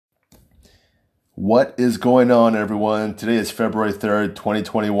What is going on, everyone? Today is February 3rd,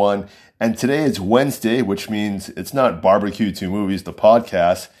 2021, and today is Wednesday, which means it's not Barbecue to Movies, the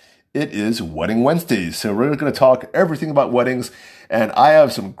podcast. It is Wedding Wednesdays. So we're going to talk everything about weddings, and I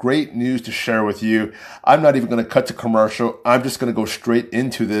have some great news to share with you. I'm not even going to cut to commercial. I'm just going to go straight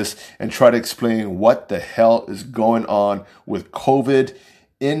into this and try to explain what the hell is going on with COVID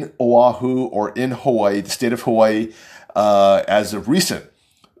in Oahu or in Hawaii, the state of Hawaii, as of recent.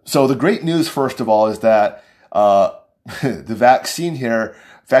 So the great news, first of all, is that the vaccine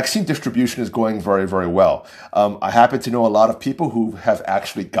distribution is going very, very well. I happen to know a lot of people who have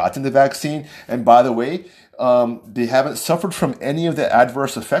actually gotten the vaccine. And by the way, they haven't suffered from any of the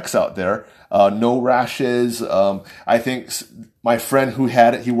adverse effects out there. No rashes. I think my friend who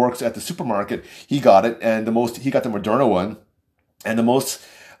had it, he works at the supermarket, he got it, and he got the Moderna one. And the most,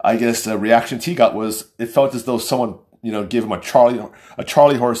 reactions he got was it felt as though someone gave him a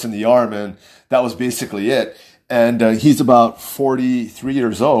Charlie horse in the arm, and that was basically it. And he's about 43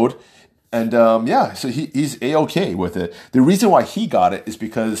 years old, and so he's A-okay with it. The reason why he got it is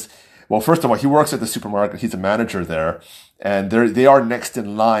because, well, first of all, he works at the supermarket. He's a manager there, and they are next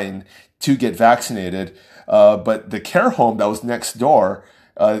in line to get vaccinated. But the care home that was next door,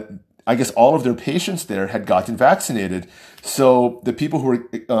 I guess all of their patients there had gotten vaccinated. So the people who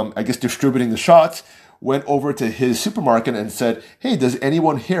were, distributing the shots went over to his supermarket and said, "Hey, does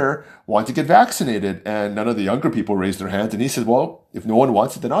anyone here want to get vaccinated?" And none of the younger people raised their hands. And he said, "Well, if no one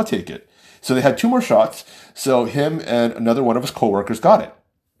wants it, then I'll take it." So they had 2 more shots. So him and another one of his coworkers got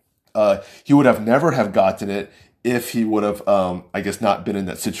it. He would have never have gotten it if he would have, not been in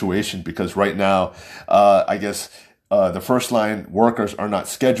that situation, because right now, the first line workers are not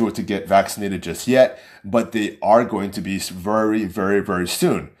scheduled to get vaccinated just yet, but they are going to be very, very, very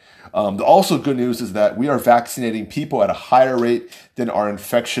soon. The also good news is that we are vaccinating people at a higher rate than our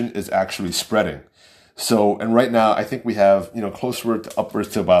infection is actually spreading. So, and right now, I think we have, closer to upwards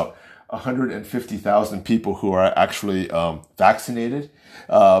to about 150,000 people who are actually vaccinated.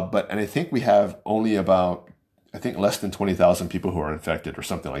 And I think we have only about, less than 20,000 people who are infected or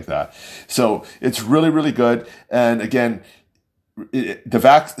something like that. So it's really, really good. And again,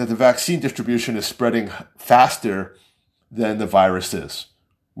 the vaccine distribution is spreading faster than the virus is,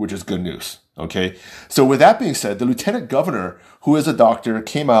 which is good news. Okay. So with that being said, the lieutenant governor, who is a doctor,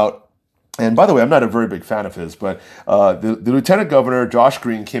 came out. And by the way, I'm not a very big fan of his, but the lieutenant governor, Josh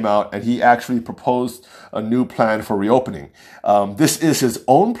Green, came out and he actually proposed a new plan for reopening. This is his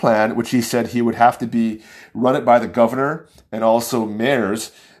own plan, which he said he would have to run it by the governor and also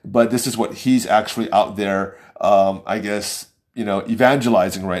mayors. But this is what he's actually out there,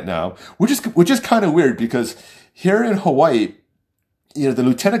 evangelizing right now, which is kind of weird, because here in Hawaii, the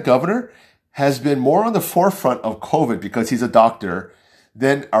lieutenant governor has been more on the forefront of COVID because he's a doctor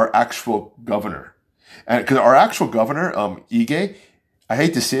than our actual governor. And because our actual governor, Ige, I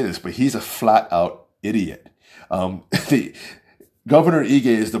hate to say this, but he's a flat out idiot. The Governor Ige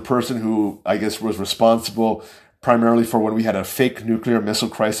is the person who, was responsible primarily for when we had a fake nuclear missile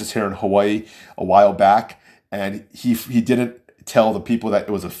crisis here in Hawaii a while back. And he didn't tell the people that it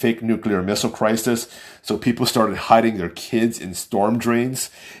was a fake nuclear missile crisis. So people started hiding their kids in storm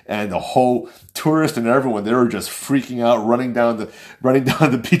drains, and the whole tourists and everyone, they were just freaking out, running down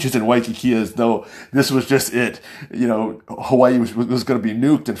the beaches in Waikiki as though this was just it. Hawaii was going to be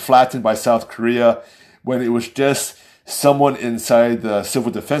nuked and flattened by South Korea, when it was just someone inside the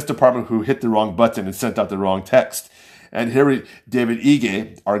Civil Defense Department who hit the wrong button and sent out the wrong text. And here, David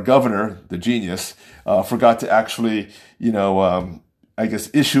Ige, our governor, the genius, forgot to actually,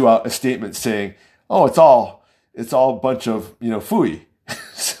 issue out a statement saying, "Oh, it's all a bunch of, phooey."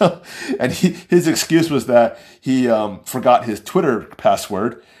 So, and his excuse was that he forgot his Twitter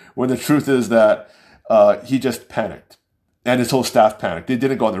password, when the truth is that he just panicked, and his whole staff panicked. They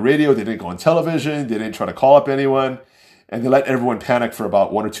didn't go on the radio, they didn't go on television, they didn't try to call up anyone, and they let everyone panic for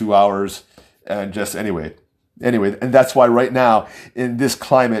about 1 or 2 hours, and just anyway, and that's why right now, in this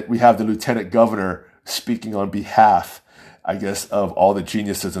climate, we have the lieutenant governor speaking on behalf, of all the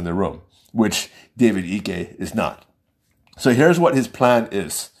geniuses in the room, which David Ige is not. So here's what his plan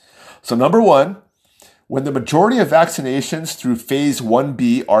is. So number 1, when the majority of vaccinations through phase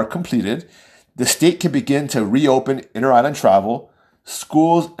 1B are completed, the state can begin to reopen inter-island travel.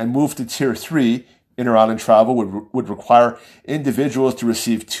 Schools and move to tier 3. Inter-island travel would require individuals to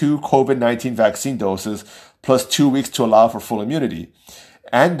receive 2 COVID-19 vaccine doses plus 2 weeks to allow for full immunity.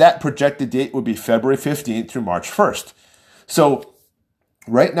 And that projected date would be February 15th through March 1st. So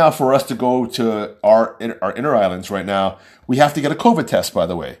right now, for us to go to our inter-islands right now, we have to get a COVID test, by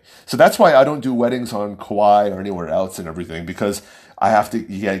the way. So that's why I don't do weddings on Kauai or anywhere else and everything, because I have to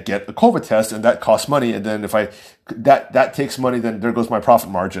get a COVID test, and that costs money. And then if that takes money, then there goes my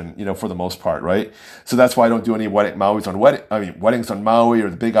profit margin, for the most part, right? So that's why I don't do any weddings on Maui or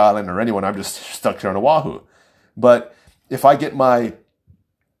the Big Island or anyone. I'm just stuck here on Oahu. But if I get my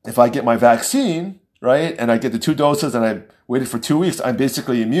vaccine, right, and I get the 2 doses and I waited for 2 weeks, I'm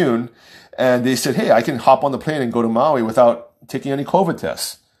basically immune. And they said, hey, I can hop on the plane and go to Maui without taking any COVID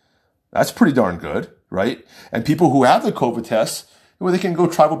tests. That's pretty darn good, right? And people who have the COVID tests, well, they can go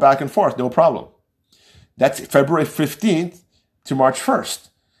travel back and forth, no problem. That's February 15th to March 1st.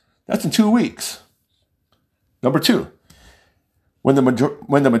 That's in 2 weeks. Number 2, when the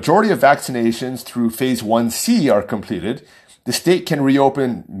majority of vaccinations through phase 1C are completed, the state can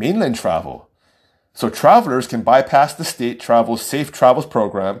reopen mainland travel. So travelers can bypass the state safe travels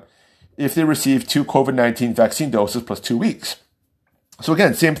program if they receive 2 COVID-19 vaccine doses plus 2 weeks. So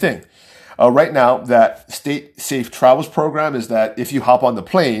again, same thing. Right now, that state safe travels program is that if you hop on the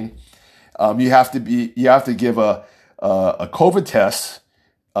plane, you have to give a COVID test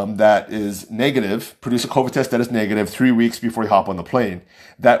that is negative, produce a COVID test that is negative 3 weeks before you hop on the plane.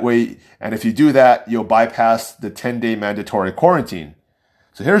 That way, and if you do that, you'll bypass the 10-day mandatory quarantine.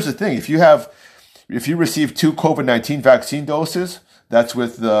 So here's the thing: if you receive 2 COVID-19 vaccine doses, that's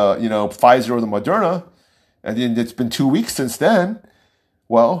with the Pfizer or the Moderna, and then it's been 2 weeks since then.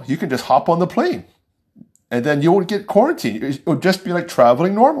 Well, you can just hop on the plane, and then you won't get quarantined. It'll just be like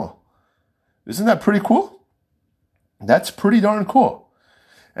traveling normal. Isn't that pretty cool? That's pretty darn cool.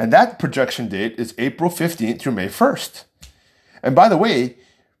 And that projection date is April 15th through May 1st. And by the way,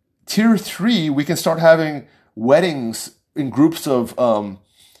 Tier 3, we can start having weddings in groups of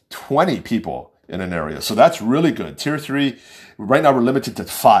 20 people in an area. So that's really good. Tier 3, right now we're limited to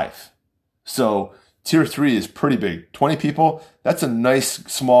 5. So Tier 3 is pretty big. 20 people, that's a nice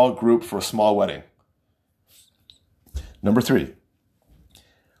small group for a small wedding. Number 3,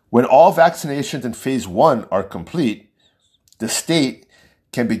 when all vaccinations in phase 1 are complete, the state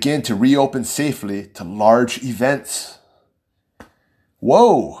can begin to reopen safely to large events.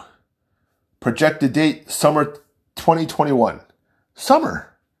 Whoa! Projected date, summer 2021.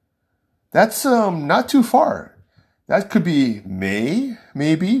 Summer. That's not too far. That could be May,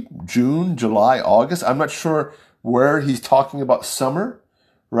 maybe June, July, August. I'm not sure where he's talking about summer,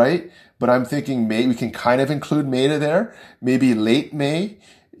 right? But I'm thinking May. We can kind of include May to there. Maybe late May,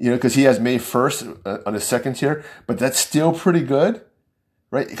 because he has May 1st on his second tier. But that's still pretty good,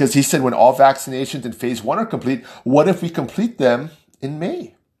 right? Because he said when all vaccinations in phase 1 are complete, what if we complete them in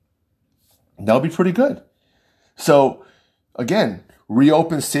May? That'll be pretty good. So again,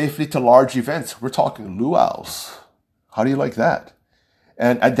 reopen safely to large events. We're talking luau's. How do you like that?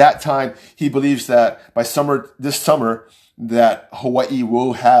 And at that time, he believes that by this summer, that Hawaii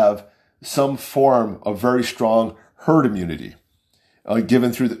will have some form of very strong herd immunity,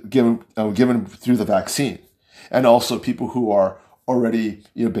 given through the vaccine, and also people who are already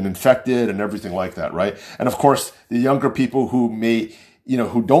been infected and everything like that, right? And of course, the younger people who may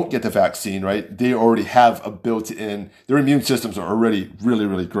who don't get the vaccine, right? They already have a built-in. Their immune systems are already really,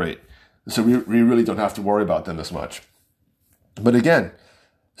 really great, so we really don't have to worry about them as much. But again,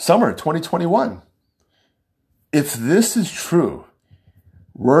 summer 2021. If this is true,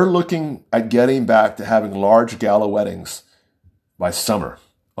 we're looking at getting back to having large gala weddings by summer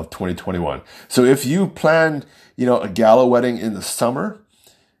of 2021. So if you planned, a gala wedding in the summer,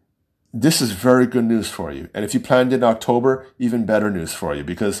 this is very good news for you. And if you planned in October, even better news for you,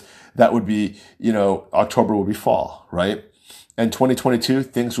 because that would be, October will be fall, right? And 2022,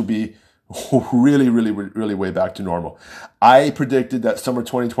 things will be really, really, really way back to normal. I predicted that summer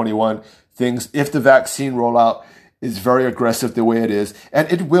 2021, if the vaccine rollout is very aggressive the way it is,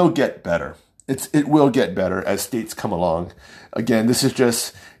 and it will get better. It will get better as states come along. Again,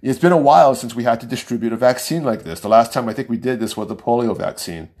 it's been a while since we had to distribute a vaccine like this. The last time I think we did this was the polio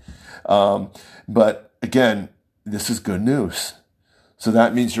vaccine. But again, this is good news. So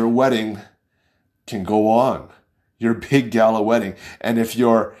that means your wedding can go on, your big gala wedding. And if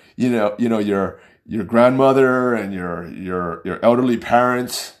your grandmother and your elderly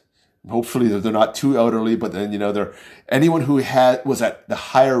parents, hopefully they're not too elderly, but then, they're anyone who was at the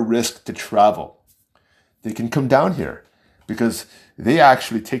higher risk to travel, they can come down here because they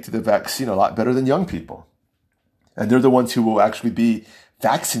actually take to the vaccine a lot better than young people. And they're the ones who will actually be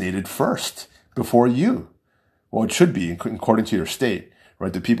vaccinated first before you. Well, it should be according to your state,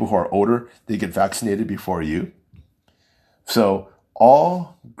 right? The people who are older, they get vaccinated before you. So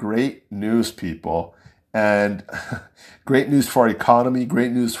all great news, people, and great news for our economy,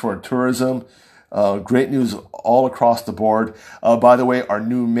 great news for tourism, great news all across the board. By the way, our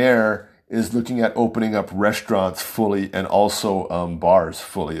new mayor is looking at opening up restaurants fully and also bars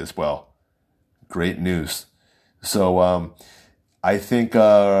fully as well. Great news. So I think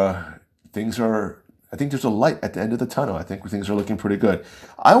I think there's a light at the end of the tunnel. I think things are looking pretty good.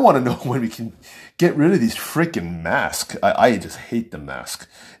 I want to know when we can get rid of these freaking masks. I just hate the mask.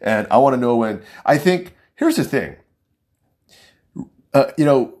 And I want to know when, I think, here's the thing.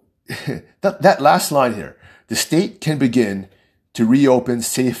 That last line here, the state can begin to reopen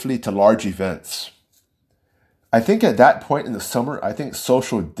safely to large events. I think at that point in the summer, I think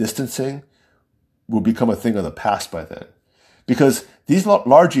social distancing will become a thing of the past by then. Because these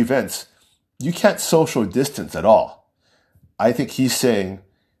large events, you can't social distance at all. I think he's saying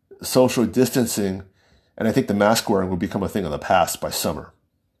social distancing, and I think the mask wearing will become a thing of the past by summer.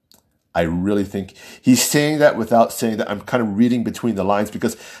 I really think he's saying that without saying that. I'm kind of reading between the lines,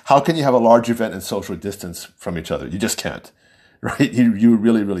 because how can you have a large event and social distance from each other? You just can't, right? You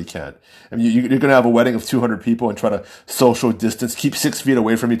really, really can't. I mean, you're going to have a wedding of 200 people and try to social distance, keep 6 feet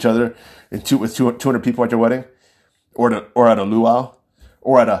away from each other with 200 people at your wedding, or at a luau,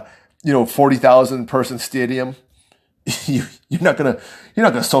 or at a 40,000 person stadium. You're not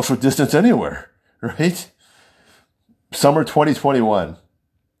gonna social distance anywhere, right? Summer 2021,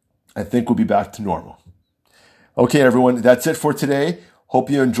 I think we'll be back to normal. Okay, everyone, that's it for today. Hope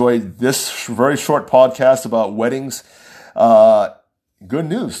you enjoyed this very short podcast about weddings. Good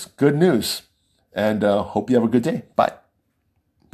news, and hope you have a good day. Bye.